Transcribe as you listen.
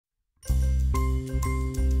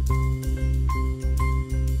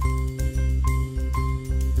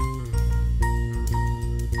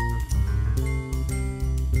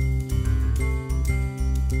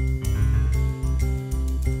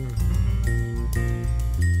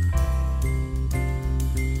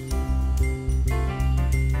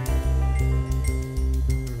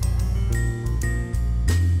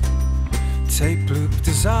Tape-loop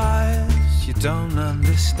desires you don't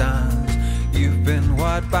understand. You've been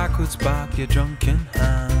wired backwards back your drunken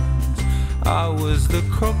hands. I was the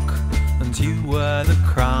crook and you were the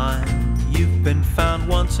crime. You've been found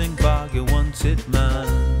wanting by your wanted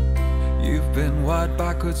man. You've been wired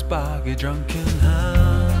backwards by your drunken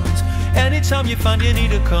hands. Anytime you find you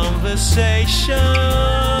need a conversation,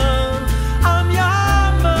 I'm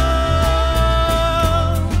your man.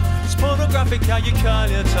 It's pornographic how you curl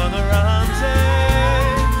your tongue around it.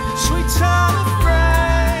 Sweet turn of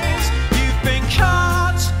phrase. You've been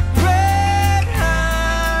caught red-handed,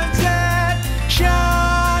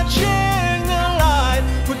 charging the light.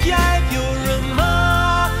 Brigade, you're a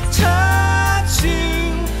martyr to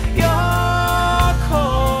your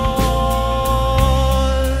cause.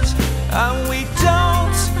 And we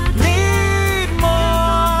don't need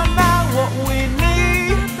more now. What we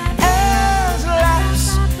need is less.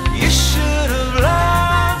 You should have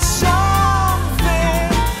learned something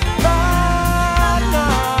by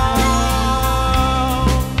now.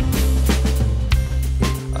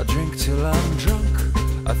 I drink till I'm drunk,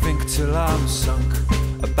 I think till I'm sunk.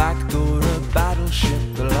 A backdoor, a battleship,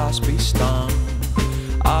 the last be stung.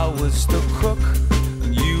 I was the crook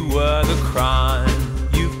and you were the crime.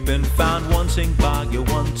 You've been found wanting by your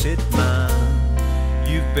wanted man.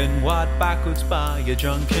 You've been wired backwards by your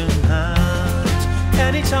drunken hands.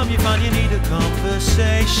 Anytime you find you need a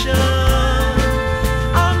conversation,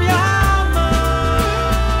 I'm your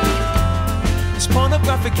man. It's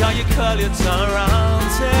pornographic how you curl your tongue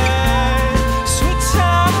around it. Sweet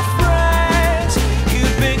turn of phrase.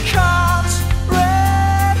 You've been caught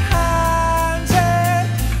red-handed,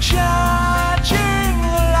 charging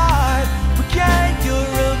the light. Brigade,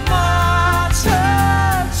 you're a martyr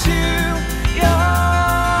to your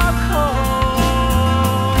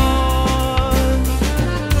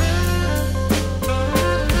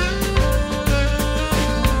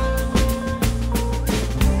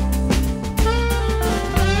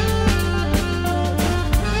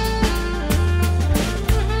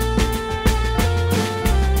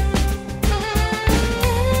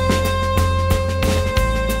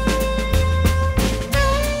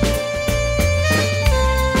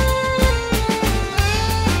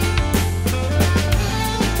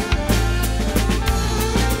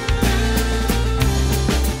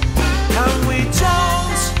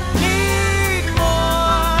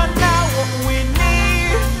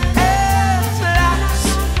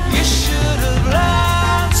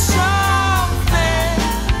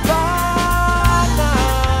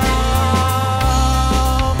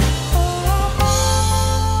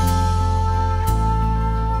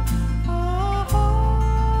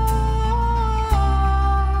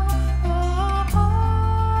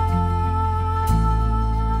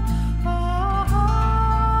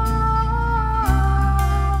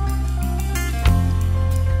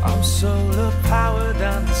solar powered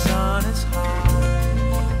and the sun is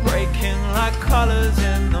high, breaking like colors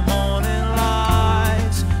in the morning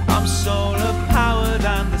lights. I'm solar powered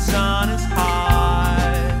and the sun is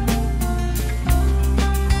high.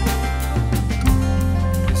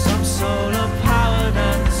 Yes, I'm solar powered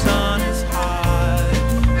and the sun is high,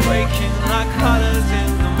 breaking like colors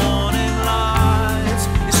in the morning lights.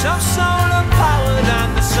 Yes, I'm solar powered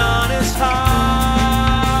and the sun is high.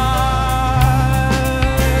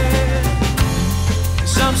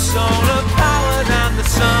 I'm solar powered and the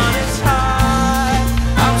sun is high.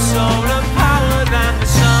 I'm solar powered and the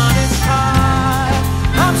sun is high.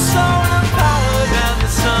 I'm solar powered and the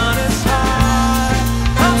sun is high.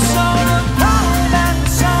 I'm solar powered and the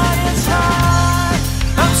sun is high.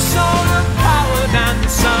 I'm solar powered and the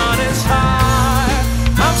sun is high.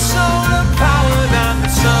 I'm solar powered and the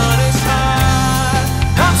sun is high.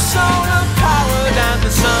 I'm solar powered and the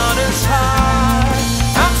sun is high.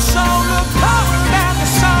 I'm solar powered and the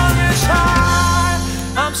sun is high.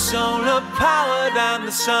 I'm solar powered and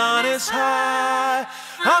the sun is high.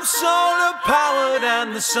 I'm solar powered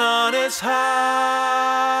and the sun is high.